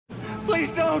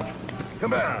Please don't!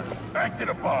 Come on, back to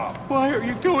the bar. Why are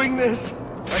you doing this?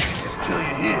 I can just kill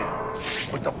you here.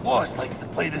 But the boss likes to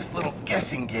play this little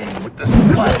guessing game with the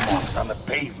splatter marks on the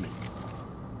pavement.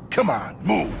 Come on,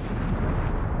 move.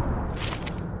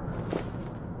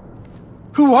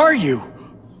 Who are you?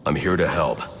 I'm here to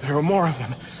help. There are more of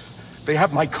them. They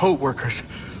have my co-workers.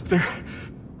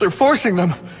 They're forcing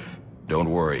them. Don't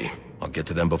worry. I'll get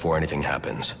to them before anything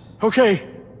happens. Okay.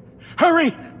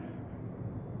 Hurry!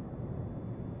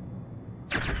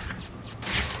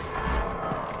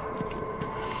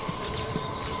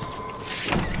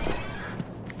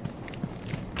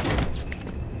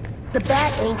 The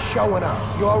bat ain't showing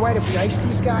up. You alright if we ice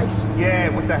these guys? Yeah,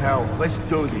 what the hell? Let's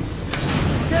do this.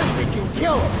 Says we can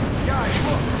kill them. Guys,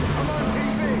 look, I'm on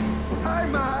TV. Hi,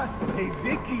 Ma. Hey,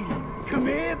 Vicky. Come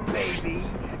here, baby.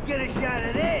 Get a shot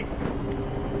of this.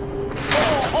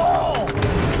 Oh!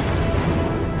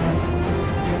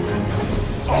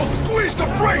 I'll squeeze the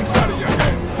brains out of your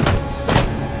head.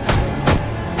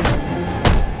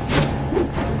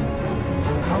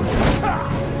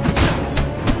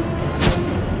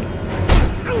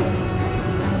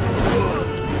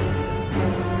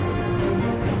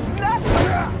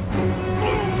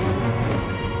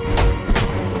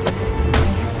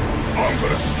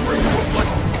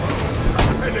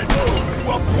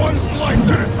 One slice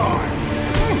at a time!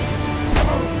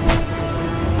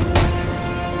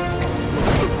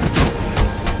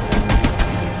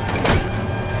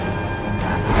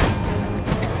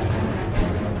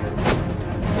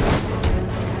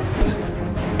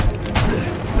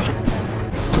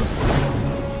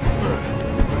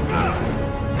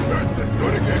 This is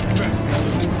gonna get messy.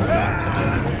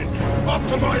 Up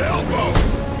to my elbows!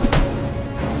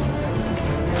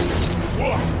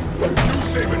 What? You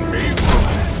saving me from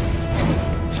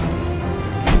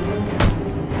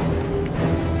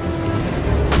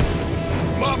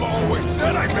Mama always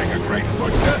said I'd make a great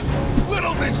butcher.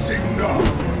 Little did she know.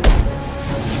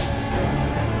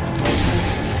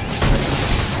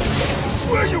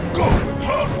 Where you going,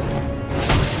 huh?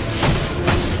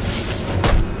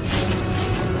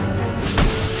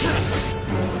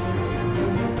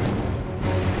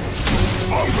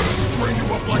 I'm gonna string you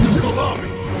up like a salami,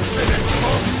 and then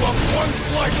carve you up one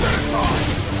slice at a time.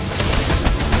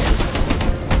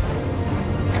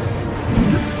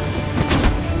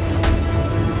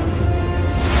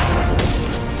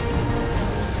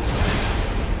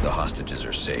 Hostages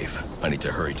are safe. I need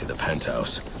to hurry to the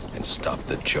penthouse and stop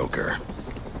the Joker.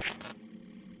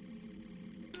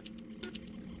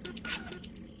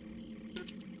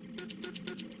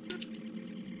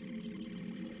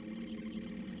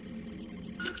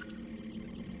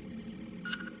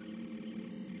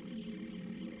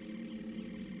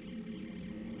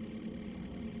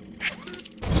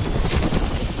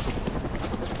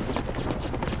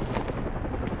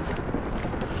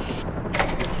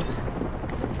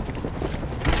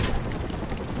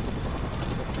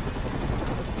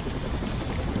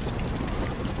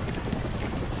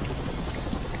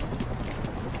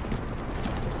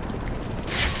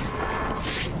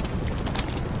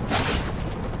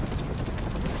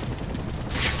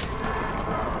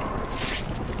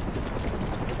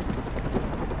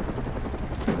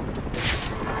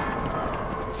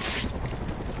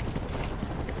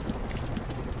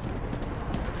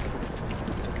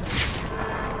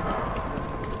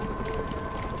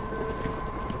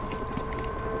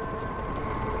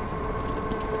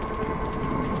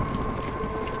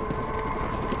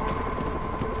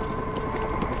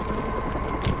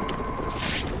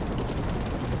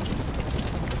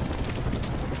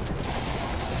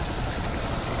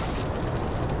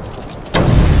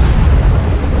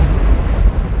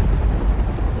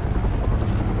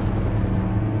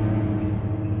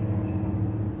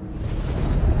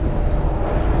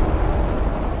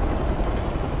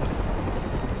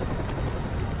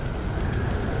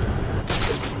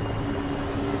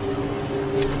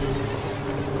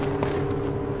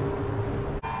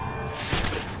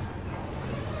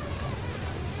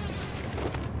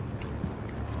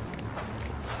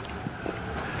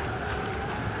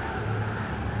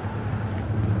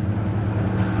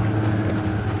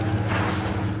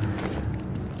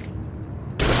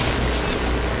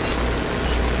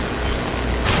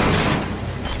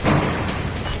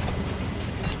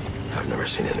 Never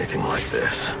seen anything like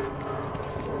this.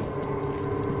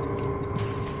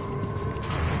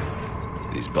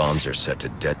 These bombs are set to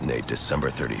detonate December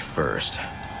 31st.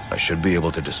 I should be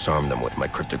able to disarm them with my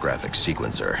cryptographic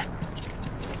sequencer.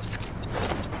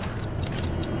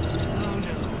 Oh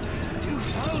no. You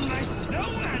found my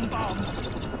snowman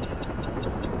bombs!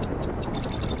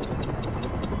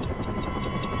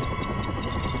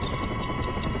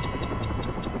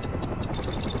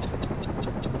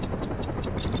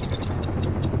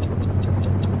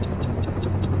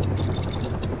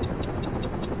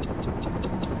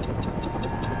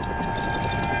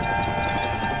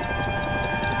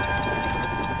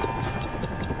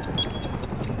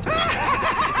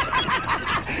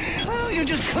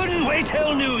 just couldn't wait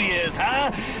till New Year's,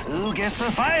 huh? Ooh, guess the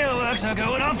fireworks are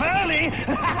going off early.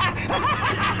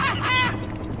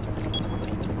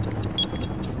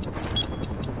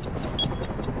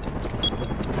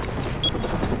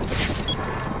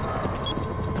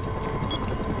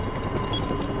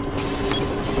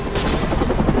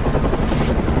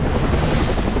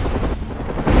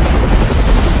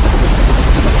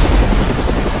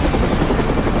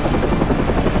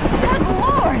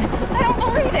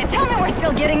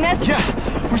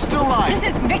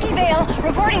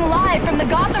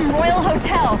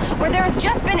 Where there has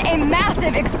just been a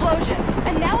massive explosion.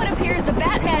 And now it appears the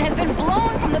Batman has been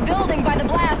blown from the building by the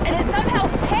blast and is somehow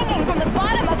hanging from the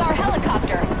bottom of our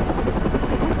helicopter.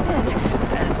 What's this?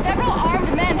 Several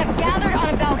armed men have gathered on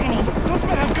a balcony. Those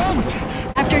men have guns!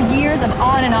 After years of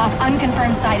on and off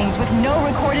unconfirmed sightings with no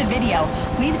recorded video,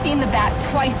 we've seen the Bat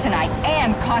twice tonight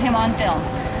and caught him on film.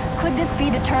 Could this be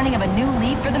the turning of a new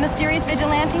leaf for the mysterious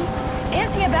vigilante?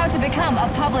 Is he about to become a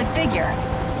public figure?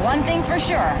 One thing's for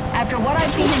sure, after what I've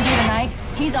seen him do tonight,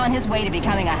 he's on his way to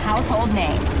becoming a household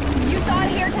name. You saw it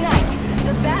here tonight,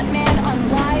 the Batman on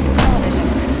live television.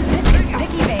 This is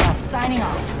Vicky Vale signing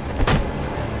off.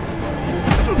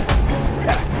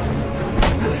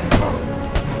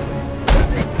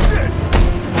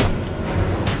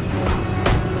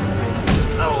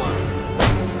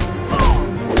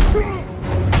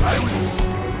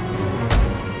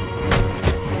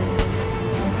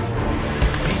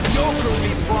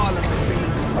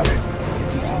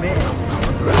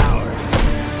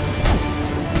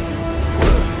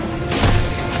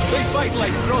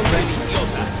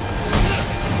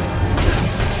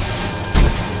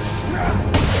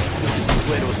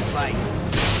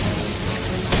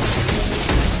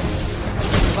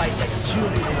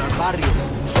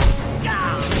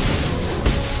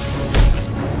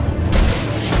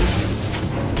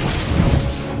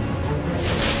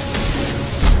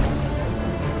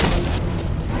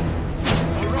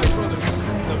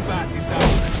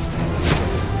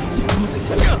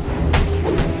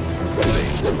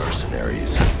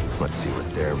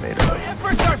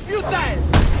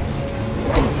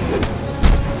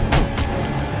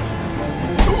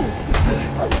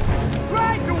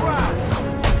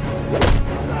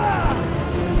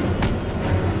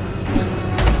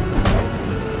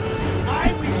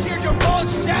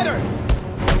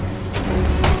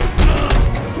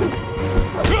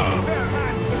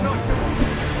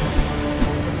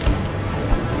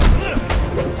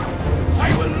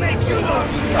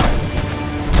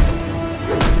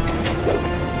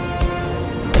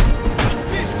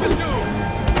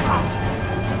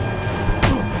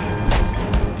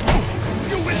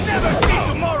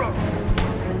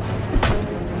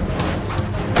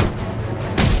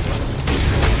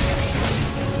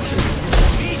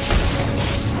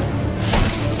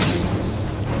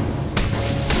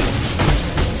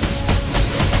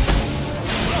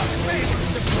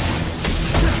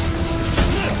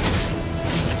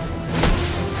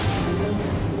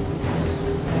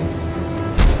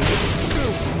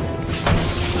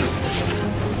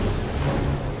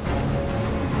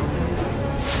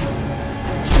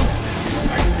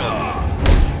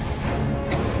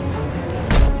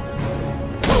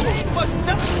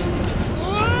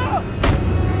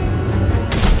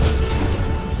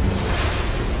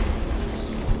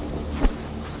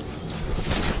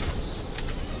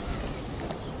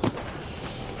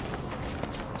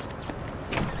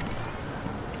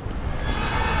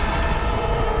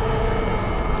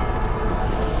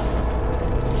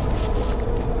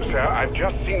 I've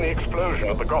just seen the explosion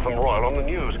at the Gotham Royal on the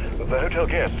news. The hotel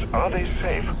guests, are they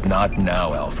safe? Not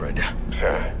now, Alfred.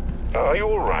 Sir, are you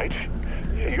all right?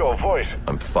 Your voice...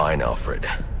 I'm fine, Alfred.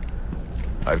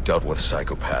 I've dealt with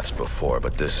psychopaths before,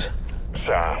 but this...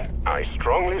 Sir, I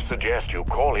strongly suggest you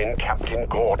call in Captain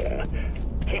Gordon.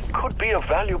 He could be a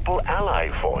valuable ally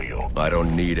for you. I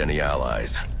don't need any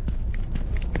allies.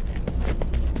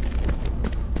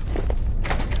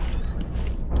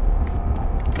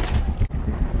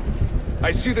 I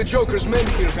see the Joker's men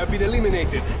here have been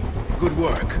eliminated. Good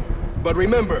work. But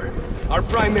remember, our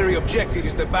primary objective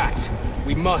is the Bat.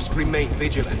 We must remain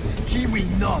vigilant. He will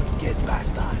not get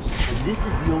past us. And this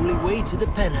is the only way to the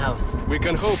penthouse. We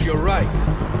can hope you're right,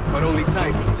 but only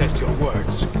time will test your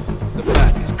words. The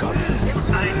Bat is coming.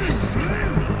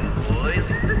 Boys.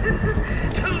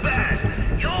 Too bad.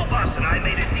 Your boss and I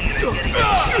made a deal at getting you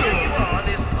are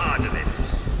this part of it.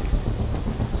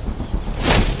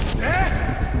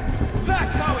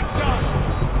 That's how it's done!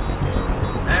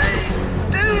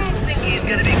 I don't think he's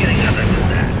gonna be getting nothing with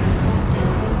that.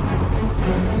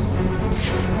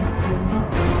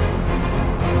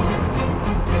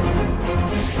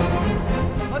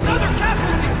 Another castle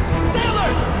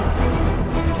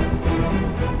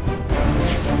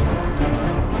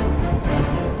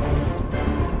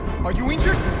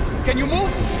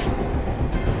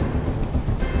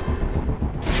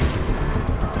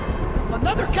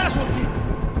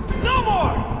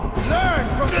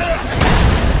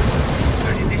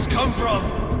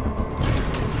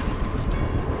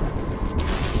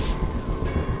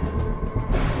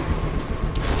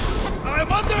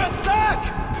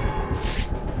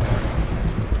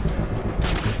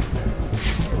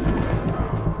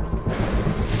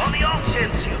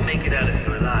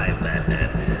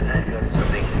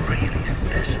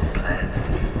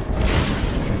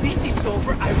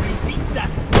over, I repeat that.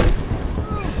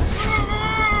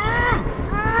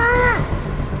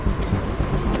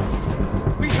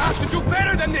 We have to do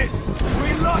better than this!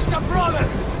 We lost a brother!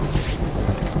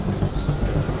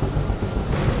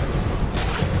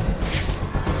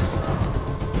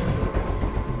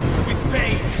 With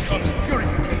Bane comes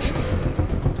purification.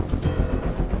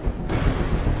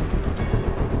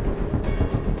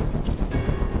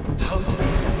 How did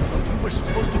this? We were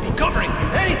supposed to be covering him,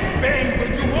 hey? Bane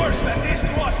will do worse than this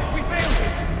to us if we fail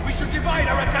him. We should divide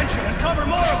our attention and cover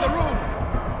more of the room.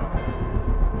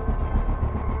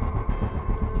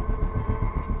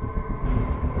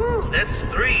 That's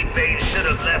 3 Bane should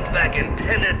have left back in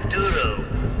Teneduro.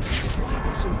 Why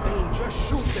doesn't Bane just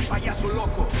shoot the payaso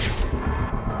loco?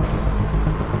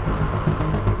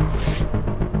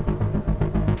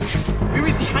 Where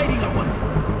is he hiding, I wonder?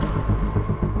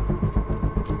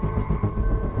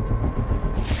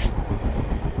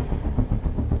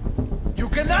 You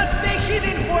cannot stay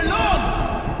hidden for long!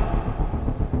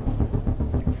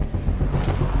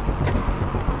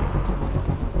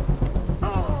 Oh,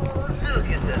 look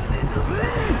at the little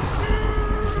bastard.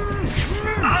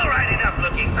 All right, enough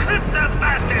looking. Clip the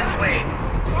bastard's wings!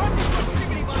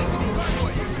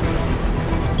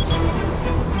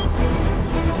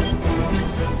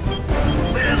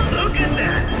 Well, look at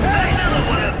that! Another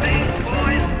one of Bane's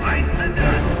boys bites the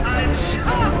dust. I'm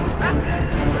shocked!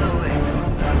 Oh, wait.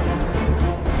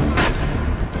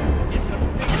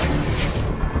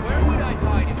 Where would I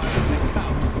hide if I was a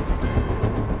cow?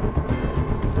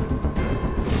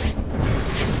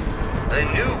 I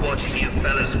knew watching you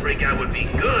fellas freak out would be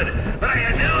good, but I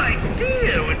had no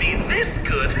idea it would be this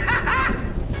good.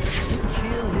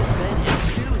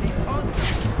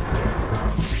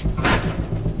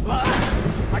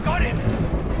 I got him!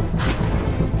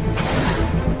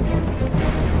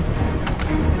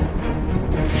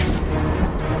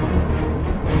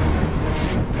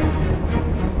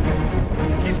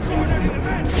 He's cornered in the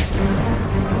vent!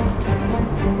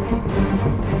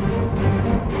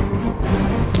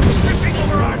 Tripping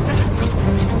over ourselves!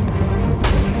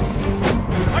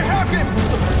 I have him!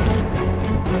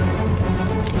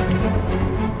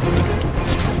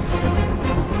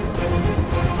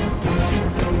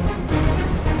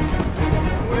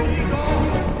 Where did he go?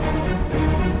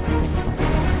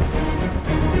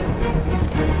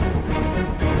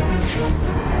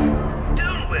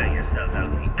 Don't wear yourself out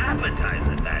in the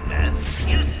appetizer, Batman.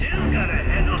 You still gotta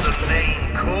handle the main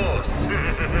course.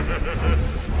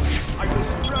 I will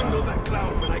strangle that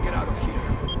clown when I get out of here.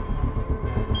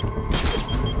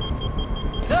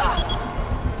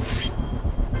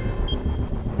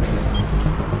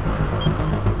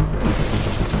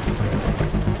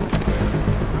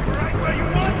 I'm right where you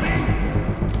want me!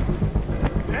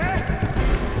 Eh?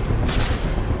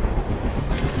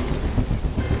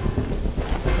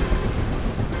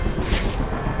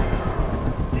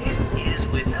 This is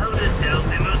without a doubt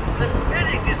the most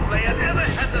pathetic display I've ever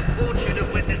had the fortune of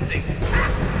witnessing.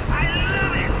 I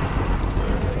love it!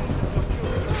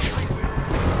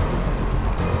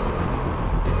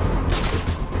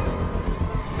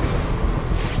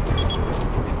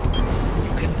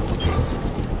 You can do this.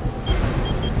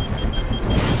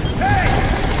 Hey!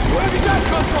 Where did that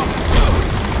come from?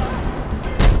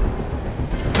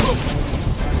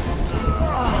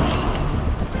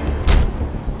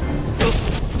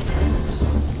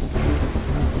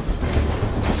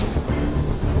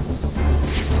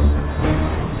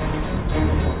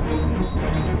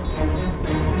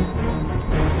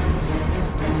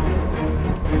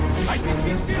 I think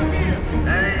he's still here. I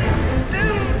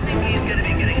don't think he's gonna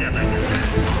be getting up after that.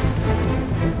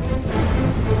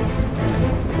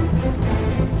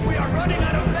 We are running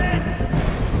out of men!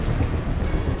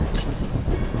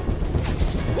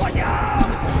 Watch out!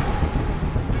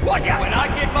 Watch out! When I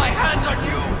get my hands on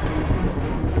you!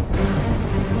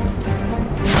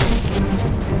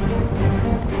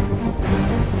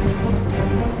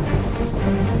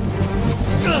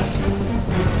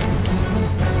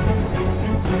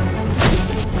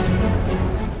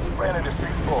 Ran into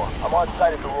 6-4. I'm on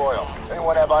site at the Royal.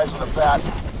 Anyone have eyes on the bat?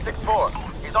 6-4.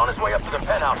 He's on his way up to the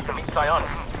penthouse to meet Psionic.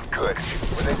 Good.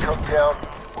 When they come down,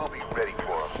 we'll be ready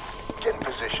for them. Get in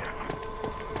position.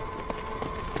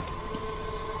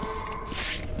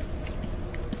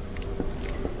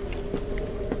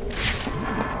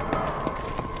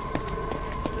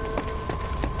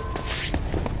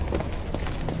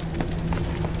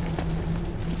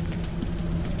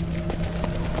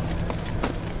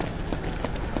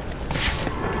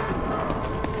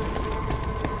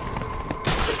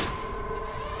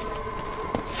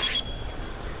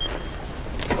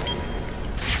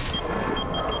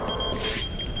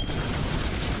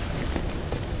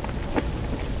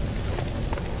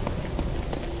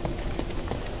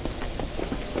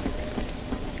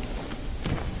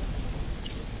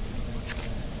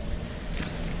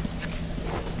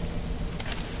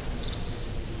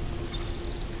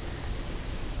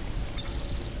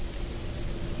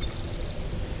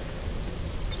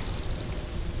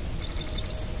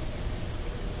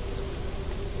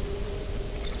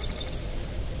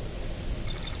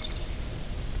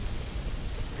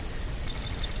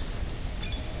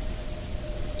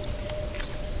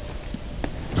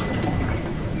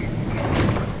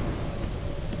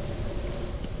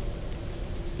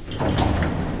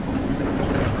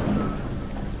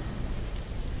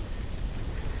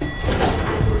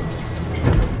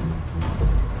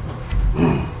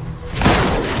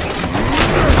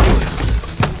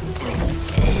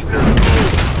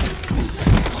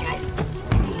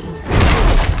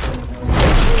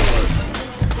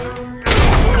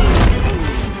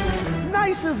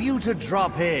 Nice of you to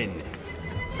drop in.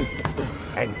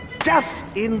 And just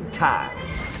in time.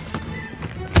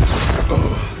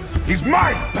 He's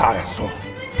mine, Payaso!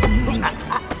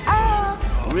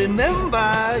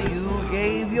 Remember, you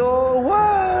gave your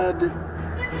word.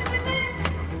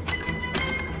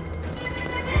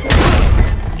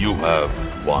 You have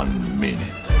 1 minute.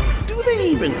 Do they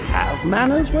even have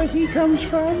manners where he comes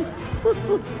from?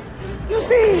 You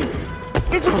see,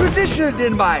 it's a tradition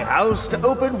in my house to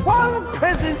open one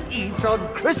present each on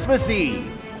Christmas Eve.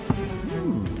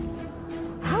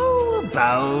 How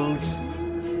about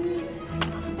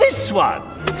this one?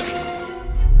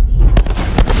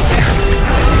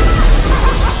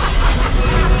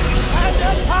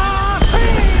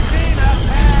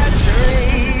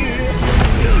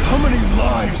 How many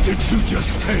lives did you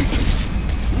just take?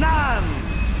 None!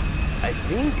 I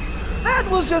think that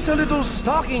was just a little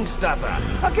stocking stuffer.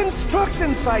 A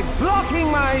construction site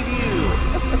blocking my view.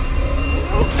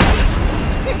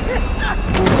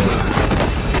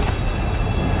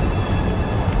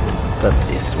 But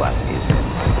this one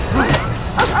isn't.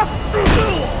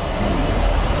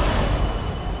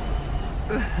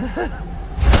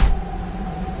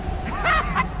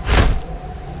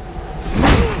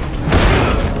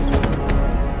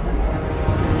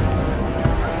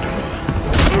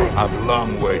 I've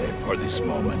long waited for this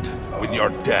moment. With your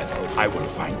death, I will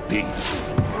find peace.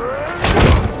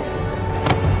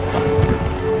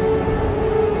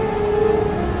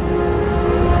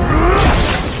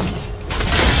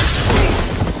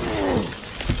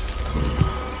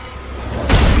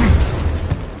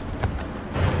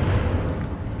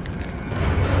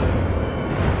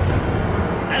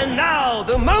 And now,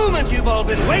 the moment you've all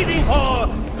been waiting for,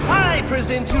 I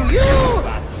present to you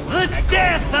the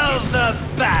death of the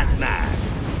Batman!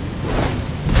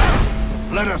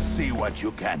 Let us see what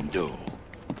you can do.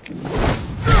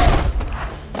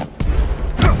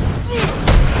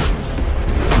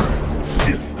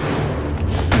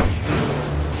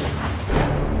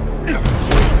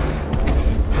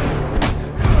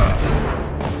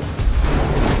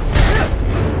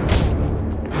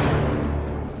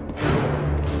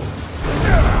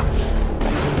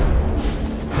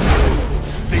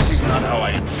 This is not how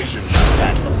I envisioned the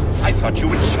battle. I thought you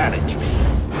would challenge me.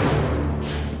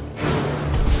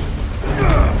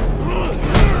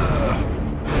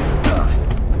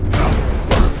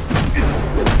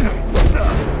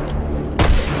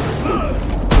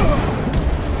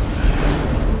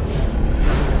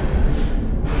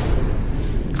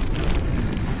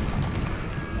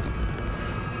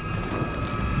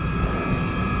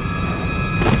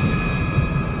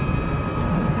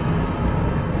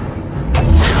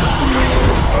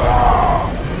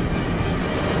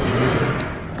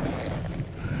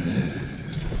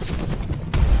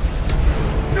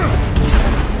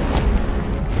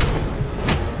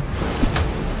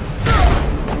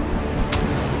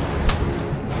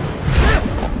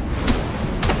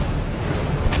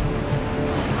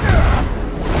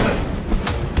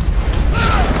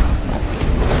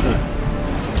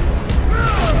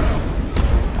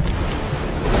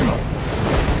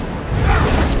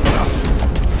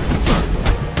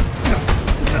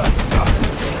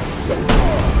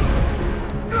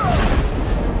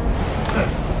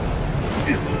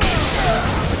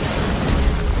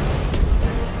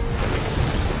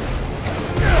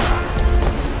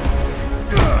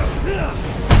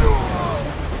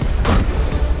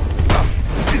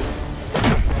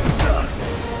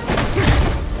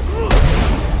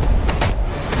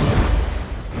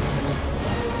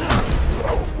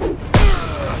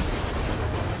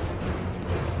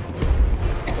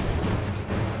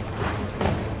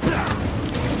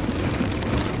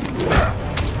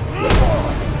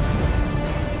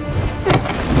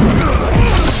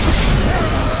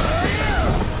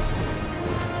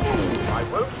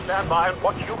 By and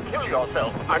watch you kill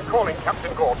yourself. I'm calling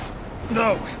Captain Gordon.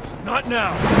 No, not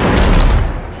now.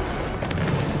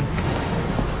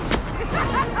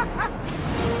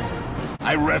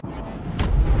 I rep.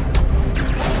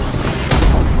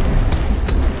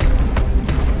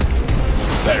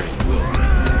 Very good.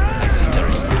 I see there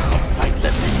is still some fight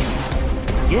left in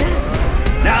you.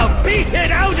 Yes. Now beat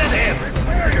it out of him!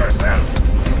 Prepare yourself.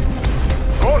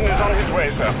 Gordon is on his way,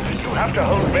 sir. You have to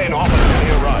hold Bane off until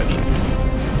he arrives.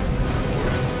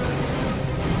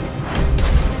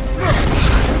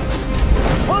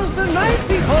 Was the night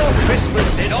before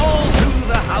Christmas and all through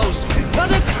the house,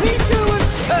 not a creature was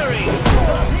stirring,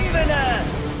 not even a...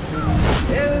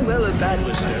 Oh, well, a bat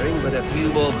was stirring, but a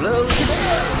few more blows,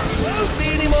 won't be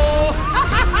any more.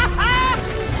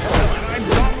 When I'm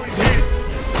done with him,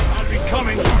 I'll be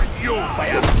coming for you,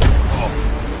 Payaso.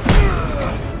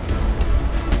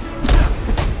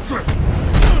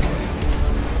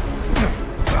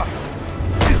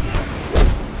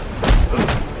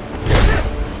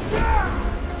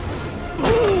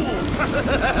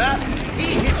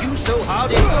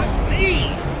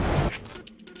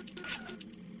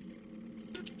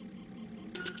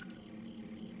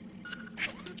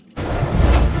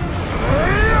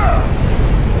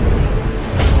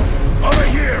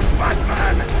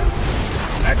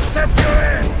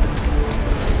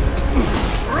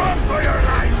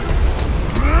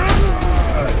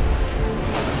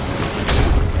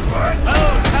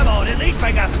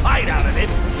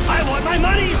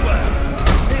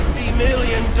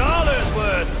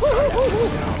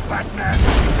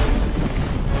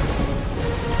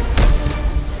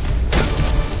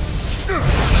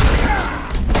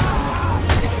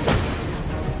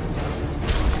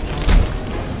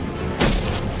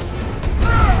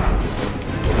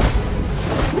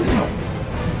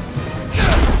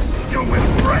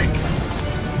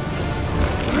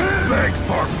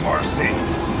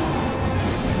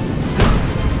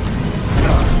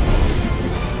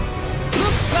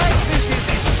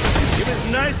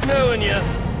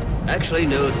 Actually,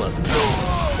 no, it wasn't.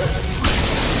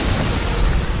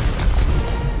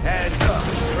 And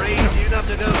crazy enough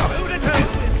to go toe-to-toe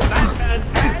with Batman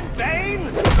and Bane?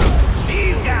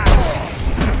 These guys!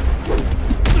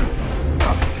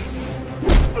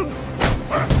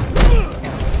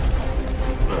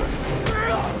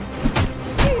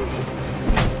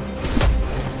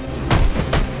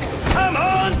 Come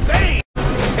on, Bane!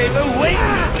 Hey, the wait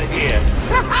over here!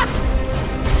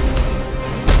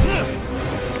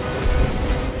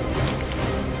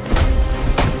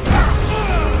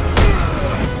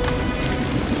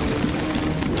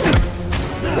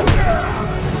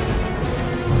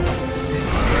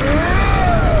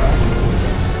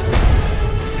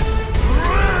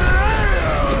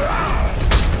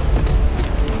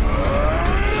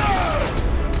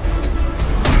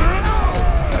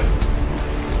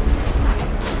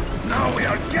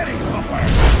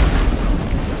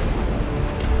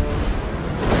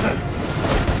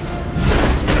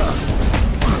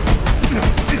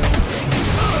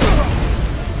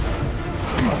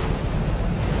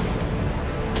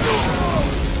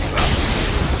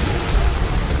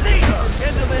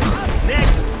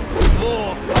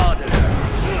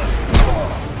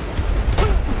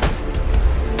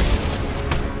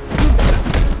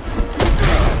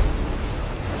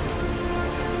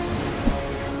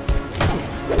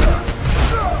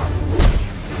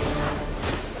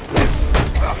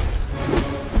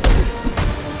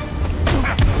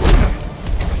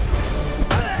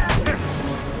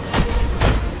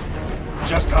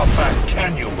 Just how fast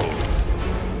can you move?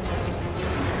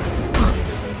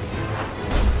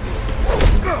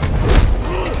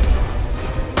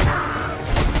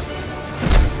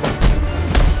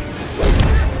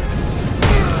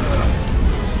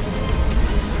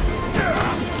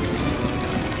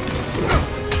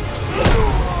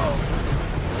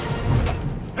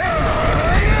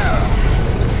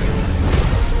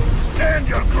 Stand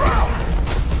your ground!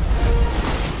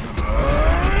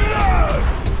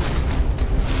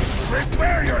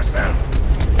 Prepare yourself!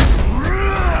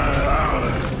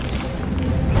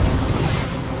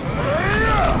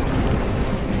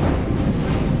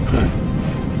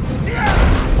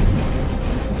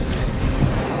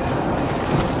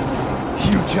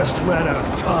 You just ran out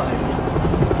of time.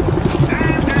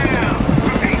 Stand down!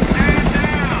 Stand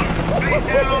down! Stay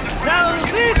down! Now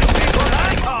this is what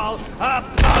I call a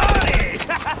party!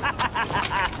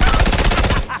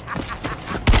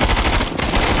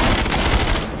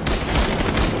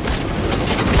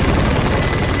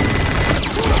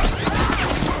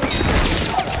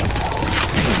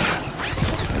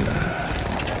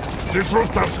 This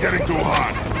rooftop's getting too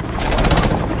hot.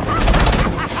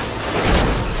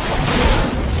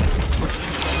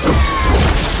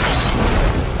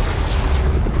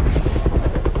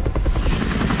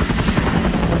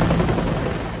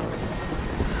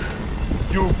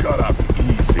 You got off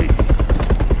easy.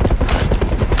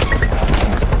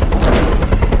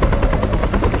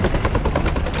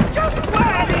 Just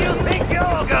where do you think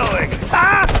you're going,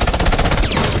 huh?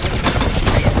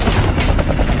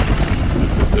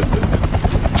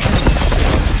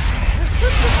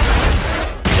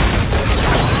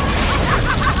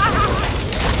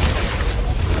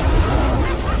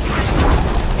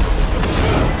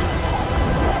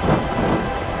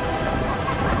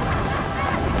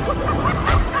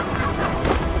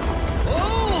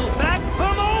 Oh, back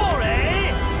for more,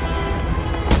 eh?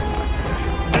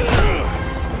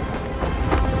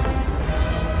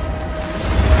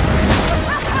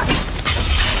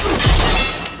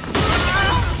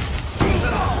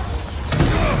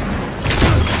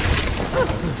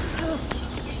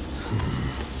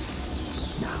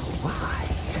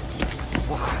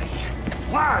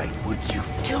 Why would you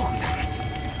do that?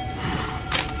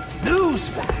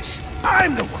 Newsflash!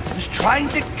 I'm the one who's trying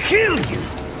to kill you!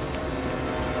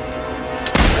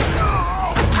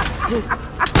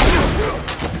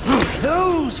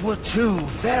 Those were two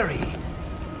very,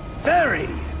 very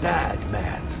bad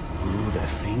men. Ooh, the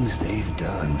things they've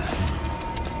done.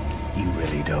 You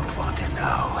really don't want to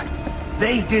know.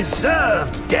 They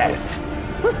deserved death!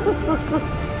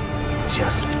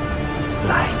 Just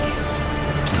like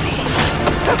me.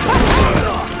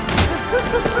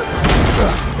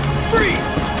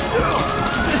 Freeze!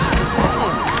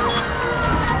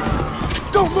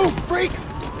 Don't move, freak!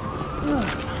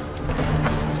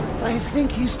 I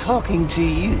think he's talking to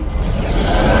you.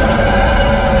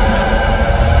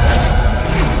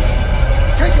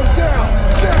 Take him down!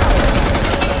 Down!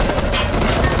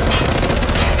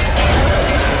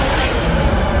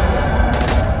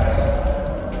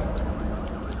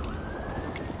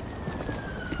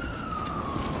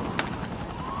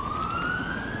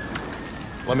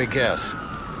 Let me guess.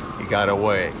 He got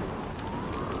away.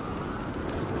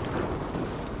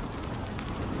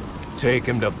 Take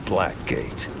him to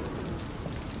Blackgate.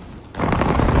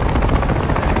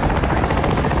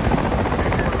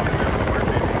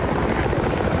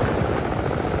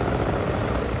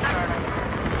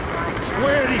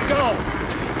 Where'd he go?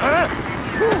 Huh?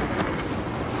 Who?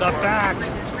 The Bat.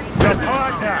 Your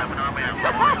partner.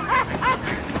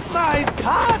 My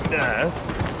partner?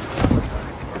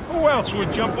 Who else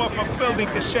would jump off a building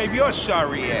to save your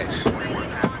sorry ass?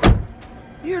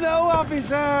 You know,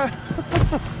 officer... I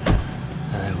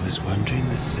was wondering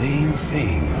the same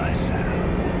thing myself.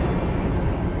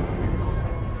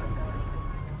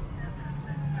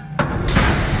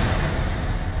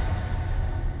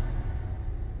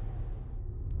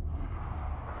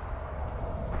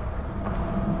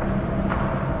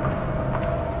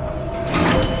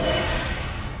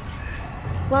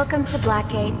 Welcome to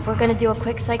Blackgate. We're gonna do a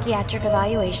quick psychiatric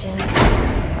evaluation.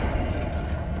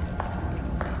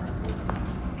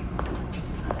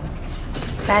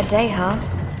 Bad day, huh?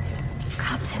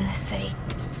 Cops in this city.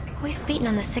 Always beating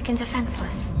on the sick and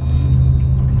defenseless.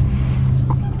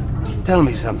 Tell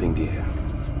me something, dear.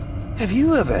 Have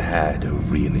you ever had a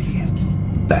really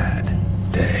bad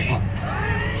day?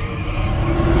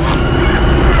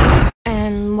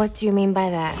 And what do you mean by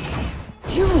that?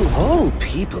 You of all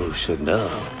people should know.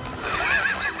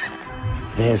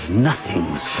 There's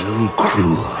nothing so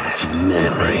cruel as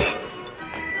memory.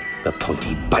 The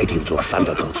pointy, biting little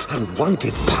thunderbolts,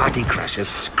 unwanted party crashers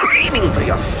screaming through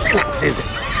your synapses.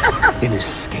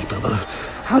 Inescapable,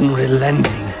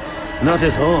 unrelenting, not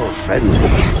at all friendly.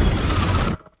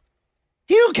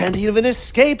 You can't even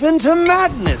escape into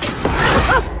madness.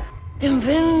 And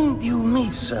then you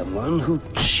meet someone who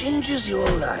changes your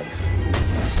life.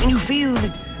 And you feel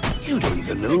that you don't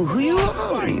even know who you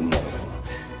are anymore.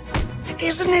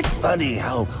 Isn't it funny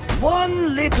how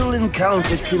one little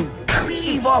encounter can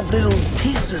cleave off little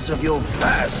pieces of your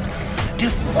past,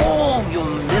 deform your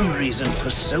memories and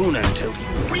persona until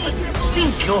you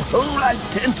rethink your whole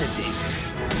identity?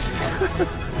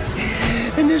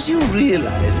 And as you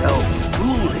realize how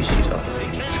foolish it all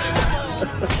is,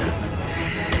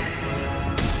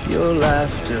 your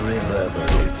laughter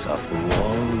reverberates off the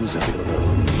walls of your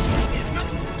own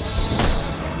emptiness.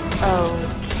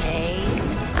 Okay.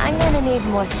 I'm gonna need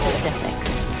more specifics.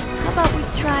 How about we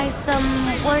try some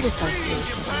word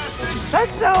association? That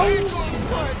sounds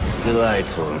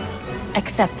delightful.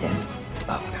 Acceptance.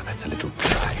 Oh, now that's a little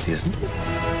trite, isn't it?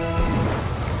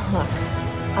 Look,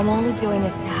 I'm only doing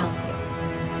this to help you.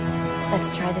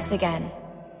 Let's try this again.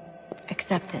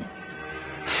 Acceptance.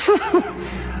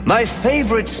 My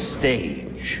favorite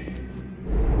stage.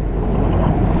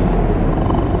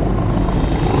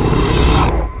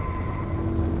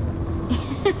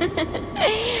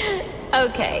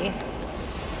 Okay.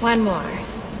 One more.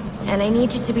 And I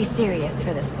need you to be serious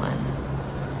for this one.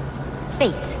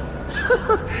 Fate.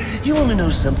 You want to know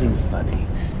something funny?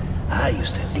 I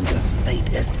used to think of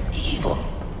fate as evil.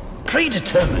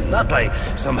 Predetermined, not by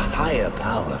some higher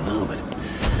power, no, but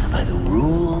by the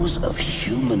rules of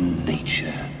human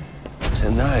nature.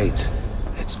 Tonight,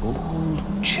 it's all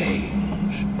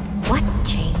changed.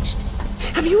 What's changed?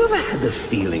 Have you ever had the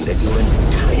feeling that your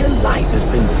entire life has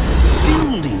been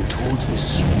building towards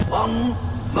this one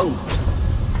moment?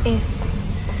 Is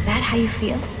that how you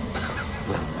feel?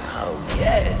 Well, now,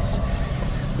 yes.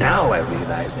 Now I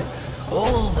realize that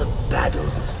all the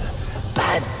battles, the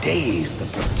bad days, the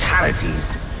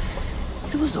brutalities,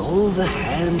 it was all the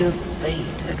hand of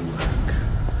fate at work.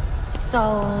 So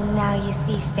now you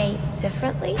see fate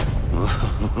differently?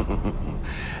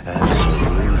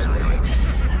 Absolutely.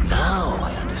 Now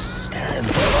I understand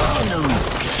there are no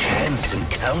chance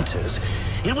encounters.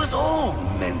 It was all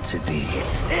meant to be.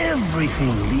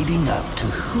 Everything leading up to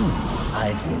who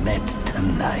I've met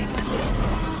tonight.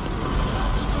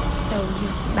 So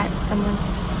you've met someone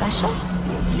special?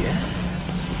 Yes.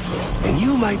 And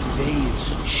you might say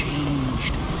it's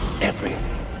changed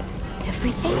everything.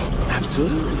 Everything?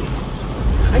 Absolutely.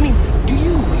 I mean, do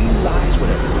you realize what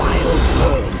a wild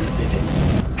world we live in?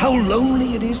 How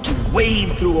lonely it is to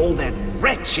wade through all that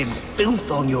wretched filth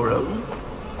on your own?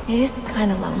 It is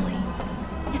kind of lonely,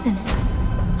 isn't it?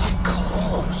 Of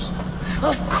course.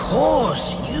 Of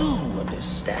course, you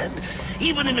understand.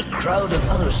 Even in a crowd of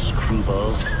other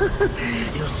screwballs,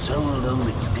 you're so alone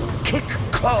that you can kick,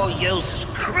 claw, yell,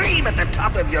 scream at the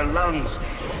top of your lungs.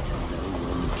 And no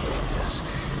one cares.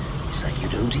 It's like you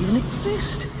don't even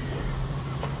exist.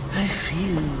 I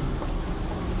feel...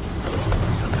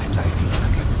 Sometimes I feel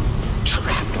like I'm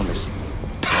trapped on this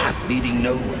path leading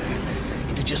nowhere.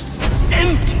 Into just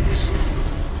emptiness.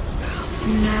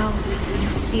 Now you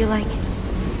feel like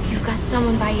you've got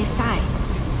someone by your side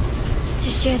to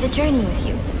share the journey with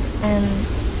you. And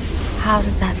how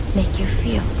does that make you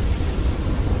feel?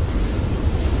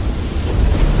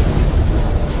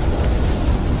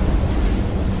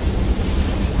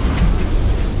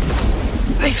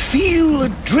 I feel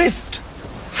adrift,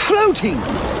 floating,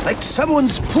 like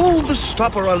someone's pulled the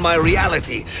stopper on my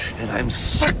reality, and I'm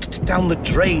sucked down the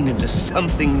drain into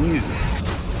something new.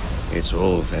 It's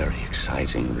all very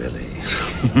exciting, really.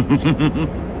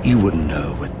 You wouldn't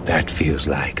know what that feels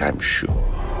like, I'm sure.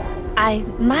 I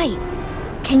might.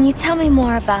 Can you tell me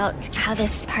more about how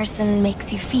this person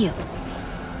makes you feel?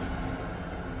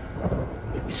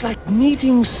 It's like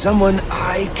meeting someone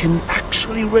I can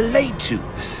actually relate to.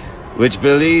 Which,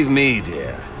 believe me,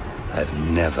 dear, I've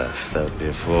never felt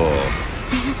before.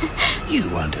 You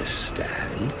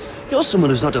understand. You're someone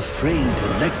who's not afraid to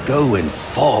let go and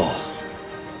fall.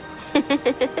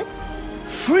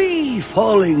 Free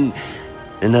falling,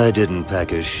 and I didn't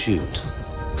pack a chute.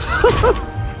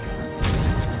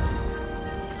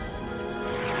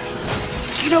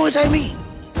 Do you know what I mean?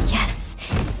 Yes.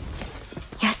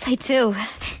 Yes, I do.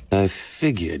 I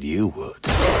figured you would.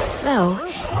 So,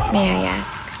 may I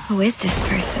ask, who is this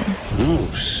person? Oh,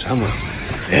 someone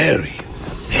very,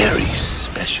 very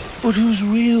special. But whose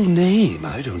real name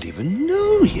I don't even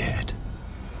know yet.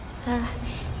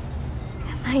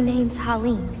 My name's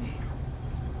Harleen.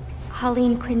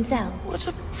 Harleen Quinzel. What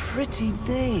a pretty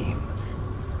name.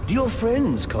 Do your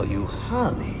friends call you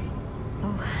Harley?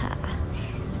 Oh,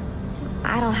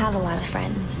 I don't have a lot of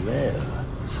friends. Well,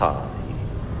 Harley,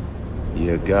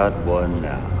 you got one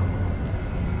now.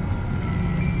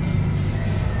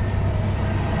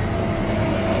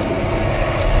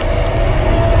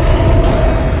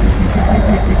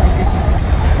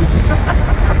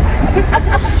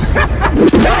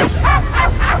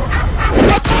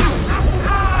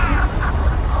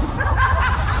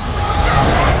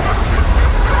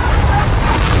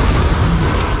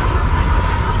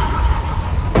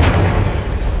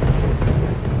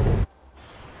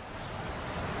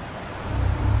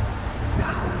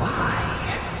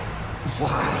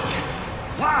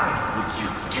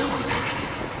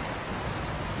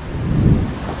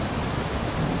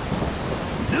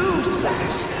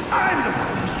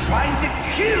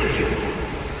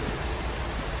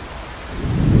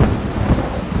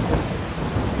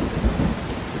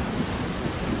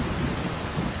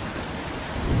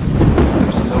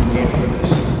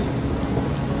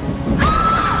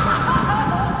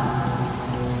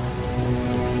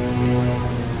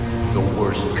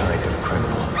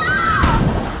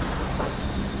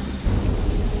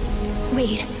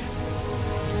 Wait.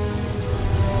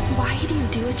 Why do you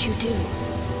do what you do?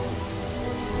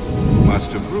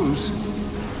 Master Bruce,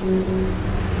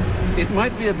 it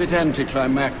might be a bit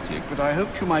anticlimactic, but I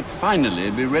hoped you might finally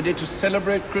be ready to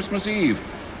celebrate Christmas Eve,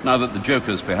 now that the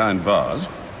Joker's behind bars.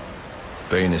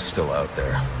 Bane is still out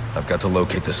there. I've got to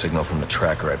locate the signal from the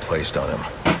tracker I placed on him.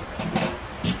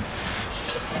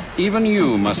 Even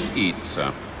you must eat,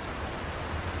 sir.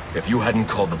 If you hadn't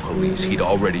called the police, he'd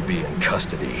already be in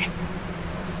custody.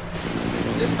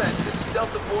 Dispatch, this is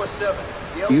Delta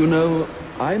 4-7. You know,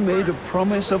 I made a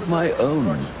promise of my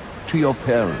own to your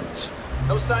parents.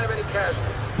 No sign of any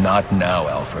casualties. Not now,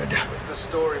 Alfred. What's the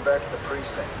story back at the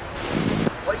precinct?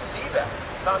 Place is evac.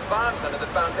 Found bombs under the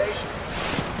foundation.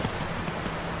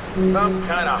 Some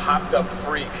kind of hopped-up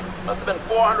freak. Must have been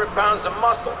 400 pounds of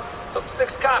muscle. Took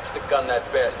 6 cops to gun that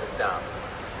bastard down.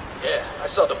 Yeah, I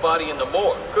saw the body in the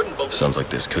morgue. Couldn't believe it. Sounds like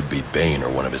this could be Bane or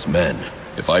one of his men.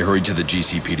 If I hurry to the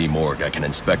GCPD morgue, I can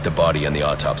inspect the body and the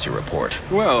autopsy report.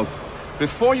 Well,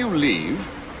 before you leave,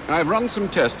 I've run some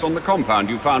tests on the compound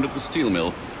you found at the steel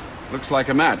mill. Looks like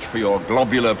a match for your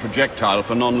globular projectile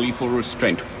for non-lethal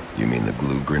restraint. You mean the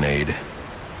glue grenade?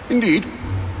 Indeed.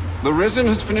 The resin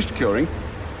has finished curing.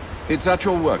 It's at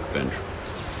your workbench.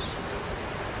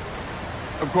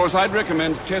 Of course, I'd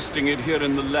recommend testing it here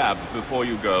in the lab before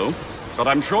you go, but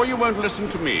I'm sure you won't listen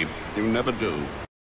to me. You never do.